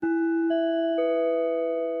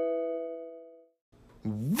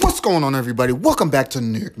What's going on, everybody? Welcome back to the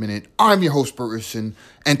New York Minute. I'm your host, Burton,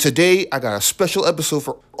 and today I got a special episode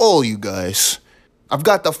for all you guys. I've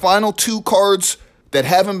got the final two cards that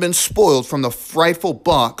haven't been spoiled from the Frightful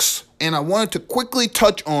box, and I wanted to quickly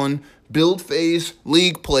touch on Build Phase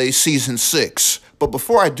League Play Season 6. But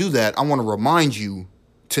before I do that, I want to remind you,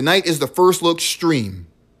 tonight is the First Look stream,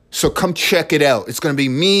 so come check it out. It's going to be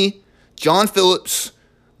me, John Phillips,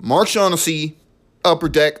 Mark Shaughnessy, Upper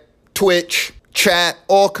Deck, Twitch, chat,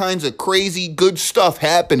 all kinds of crazy good stuff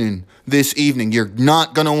happening this evening. You're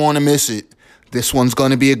not going to want to miss it. This one's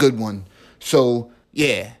going to be a good one. So,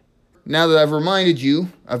 yeah. Now that I've reminded you,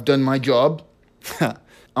 I've done my job. I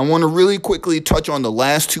want to really quickly touch on the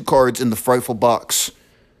last two cards in the Frightful box.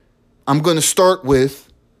 I'm going to start with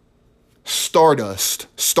Stardust.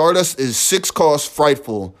 Stardust is 6 cost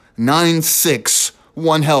Frightful, 9/6,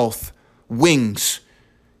 1 health, wings.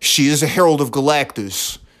 She is a Herald of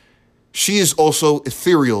Galactus. She is also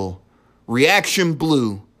ethereal. Reaction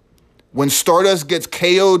blue. When Stardust gets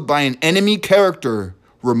KO'd by an enemy character,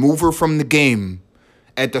 remove her from the game.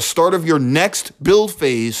 At the start of your next build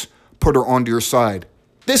phase, put her onto your side.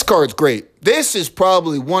 This card's great. This is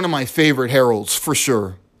probably one of my favorite heralds, for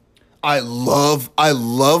sure. I love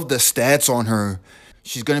the stats on her.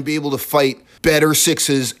 She's going to be able to fight better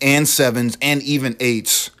 6s and 7s and even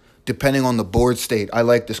 8s, depending on the board state. I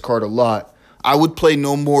like this card a lot. I would play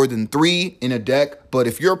no more than 3 in a deck, but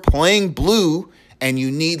if you're playing blue and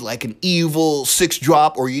you need like an evil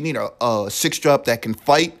 6-drop, or you need a 6-drop that can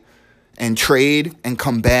fight and trade and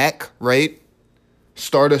come back, right?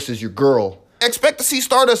 Stardust is your girl. I expect to see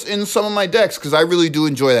Stardust in some of my decks because I really do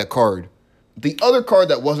enjoy that card. The other card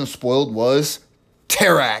that wasn't spoiled was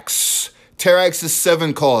Terrax. Terrax is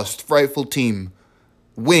 7 cost, Frightful team.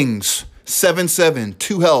 Wings, 7/7,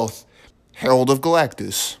 2 health, Herald of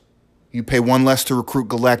Galactus. You pay 1 less to recruit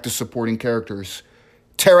Galactus supporting characters.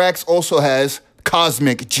 Terrax also has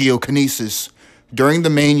Cosmic Geokinesis. During the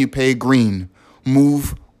main, you pay green.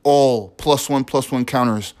 Move all +1/+1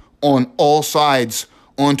 counters on all sides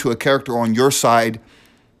onto a character on your side,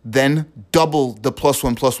 then double the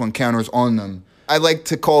 +1/+1 counters on them. I like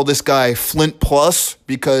to call this guy Flint Plus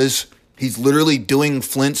because he's literally doing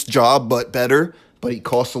Flint's job but better, but he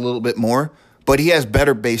costs a little bit more, but he has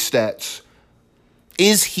better base stats.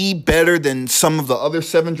 Is he better than some of the other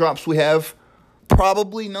 7-drops we have?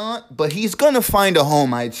 Probably not, but he's going to find a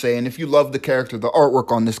home, I'd say. And if you love the character, the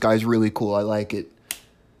artwork on this guy is really cool. I like it.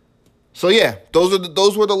 So yeah,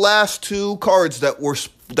 those were the last 2 cards that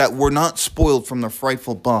were not spoiled from the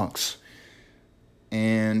Frightful box.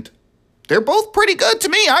 And they're both pretty good to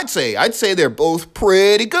me, I'd say. I'd say they're both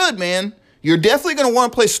pretty good, man. You're definitely going to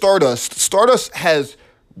want to play Stardust. Stardust has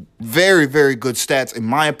very, very good stats, in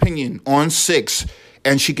my opinion, on 6,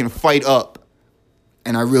 and she can fight up.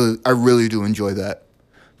 And I really do enjoy that.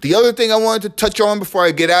 The other thing I wanted to touch on before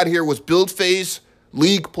I get out of here was Build Phase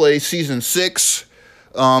League Play Season 6.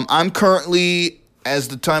 I'm currently, as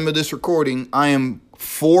the time of this recording, I am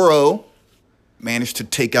 4-0. Managed to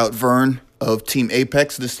take out Vern of Team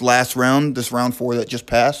Apex this last round, this round 4 that just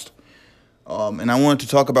passed. And I wanted to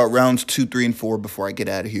talk about rounds 2, 3, and 4 before I get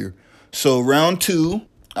out of here. So round 2,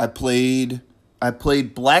 I played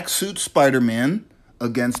Black Suit Spider-Man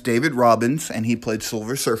against David Robbins, and he played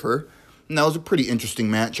Silver Surfer. And that was a pretty interesting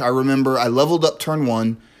match. I remember I leveled up turn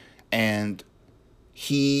 1, and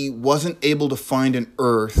he wasn't able to find an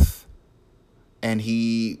Earth, and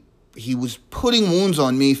he was putting wounds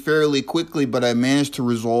on me fairly quickly, but I managed to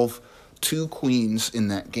resolve 2 queens in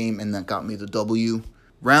that game, and that got me the W.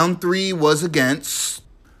 Round 3 was against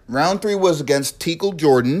Teakle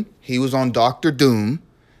Jordan. He was on Dr. Doom,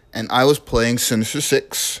 and I was playing Sinister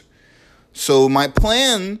Six. So my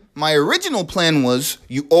original plan was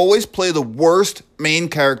you always play the worst main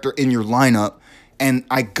character in your lineup, and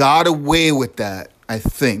I got away with that, I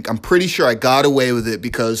think. I'm pretty sure I got away with it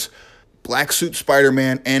because Black Suit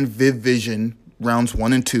Spider-Man and Viv Vision, rounds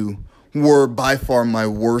 1 and 2, were by far my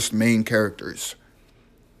worst main characters.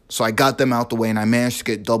 So I got them out the way, and I managed to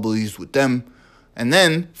get W's with them. And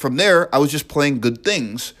then, from there, I was just playing good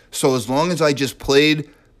things. So as long as I just played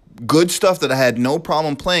good stuff that I had no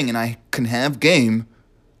problem playing and I can have game,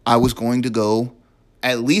 I was going to go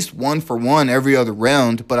at least 1 for 1 every other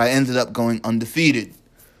round, but I ended up going undefeated.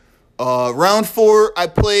 Round 4, I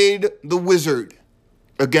played the Wizard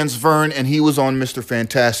against Vern, and he was on Mr.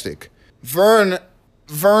 Fantastic. Vern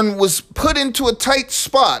was put into a tight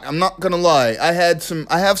spot, I'm not gonna lie. I have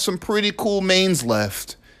some pretty cool mains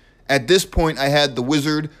left. At this point, I had the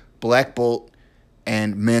Wizard, Black Bolt,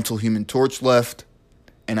 and Mantle Human Torch left,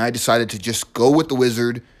 and I decided to just go with the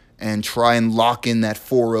Wizard and try and lock in that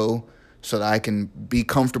 4-0 so that I can be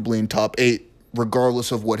comfortably in top 8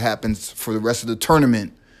 regardless of what happens for the rest of the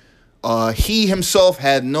tournament. He himself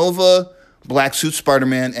had Nova, Black Suit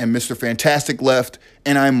Spider-Man, and Mr. Fantastic left,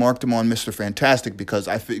 and I marked him on Mr. Fantastic because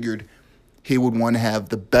I figured he would want to have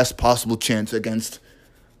the best possible chance against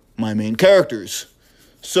my main characters.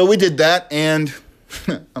 So we did that, and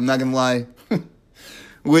I'm not gonna lie,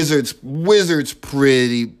 Wizard's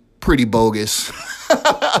pretty bogus.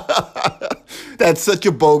 That's such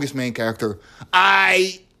a bogus main character.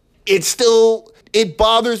 It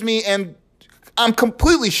bothers me, and I'm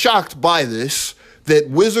completely shocked by this, that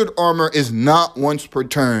wizard armor is not once per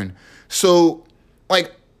turn. So,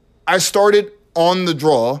 like, I started on the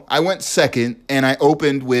draw. I went second, and I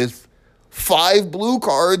opened with 5 blue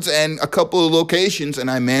cards and a couple of locations, and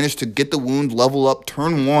I managed to get the wound, level up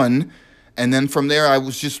turn 1, and then from there I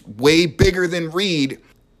was just way bigger than Reed,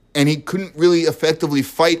 and he couldn't really effectively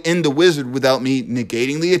fight into Wizard without me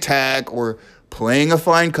negating the attack or playing a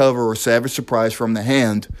fine cover or Savage Surprise from the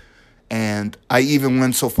hand. And I even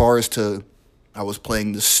went so far as I was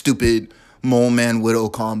playing the stupid Mole Man Widow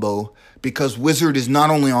combo because Wizard is not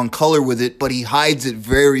only on color with it, but he hides it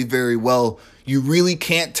very, very well. You really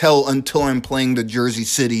can't tell until I'm playing the Jersey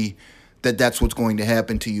City that that's what's going to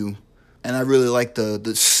happen to you. And I really like the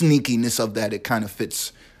sneakiness of that. It kind of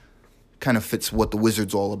fits what the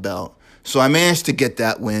Wizard's all about. So I managed to get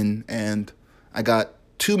that win, and I got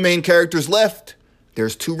 2 main characters left.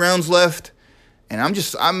 There's 2 rounds left, and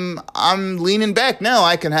I'm leaning back now.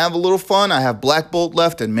 I can have a little fun. I have Black Bolt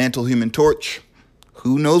left and Mantle Human Torch.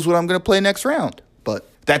 Who knows what I'm going to play next round? But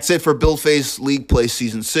that's it for Build Phase League Play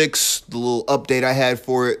Season 6, the little update I had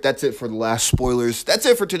for it. That's it for the last spoilers. That's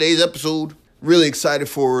it for today's episode. Really excited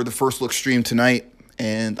for the first look stream tonight,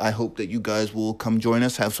 and I hope that you guys will come join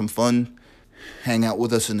us, have some fun, hang out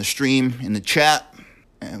with us in the stream, in the chat,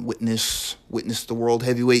 and witness the World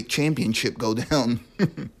Heavyweight Championship go down.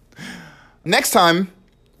 Next time,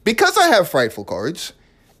 because I have frightful cards,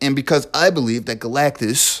 and because I believe that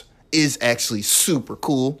Galactus is actually super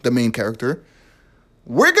cool, the main character,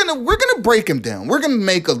 we're gonna break him down. We're gonna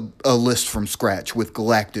make a list from scratch with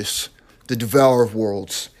Galactus, the Devourer of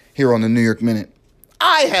Worlds, here on the New York Minute.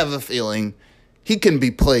 I have a feeling he can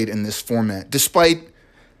be played in this format, despite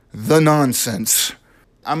the nonsense.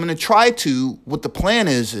 I'm going to try to, what the plan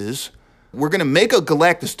is we're going to make a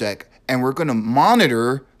Galactus deck, and we're going to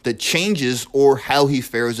monitor the changes or how he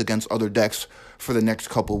fares against other decks for the next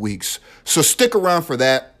couple of weeks. So stick around for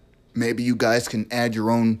that. Maybe you guys can add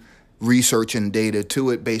your own research and data to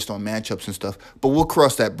it based on matchups and stuff, but we'll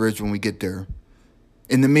cross that bridge when we get there.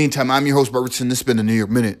 In the meantime, I'm your host, Robertson. This has been the New York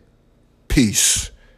Minute. Peace.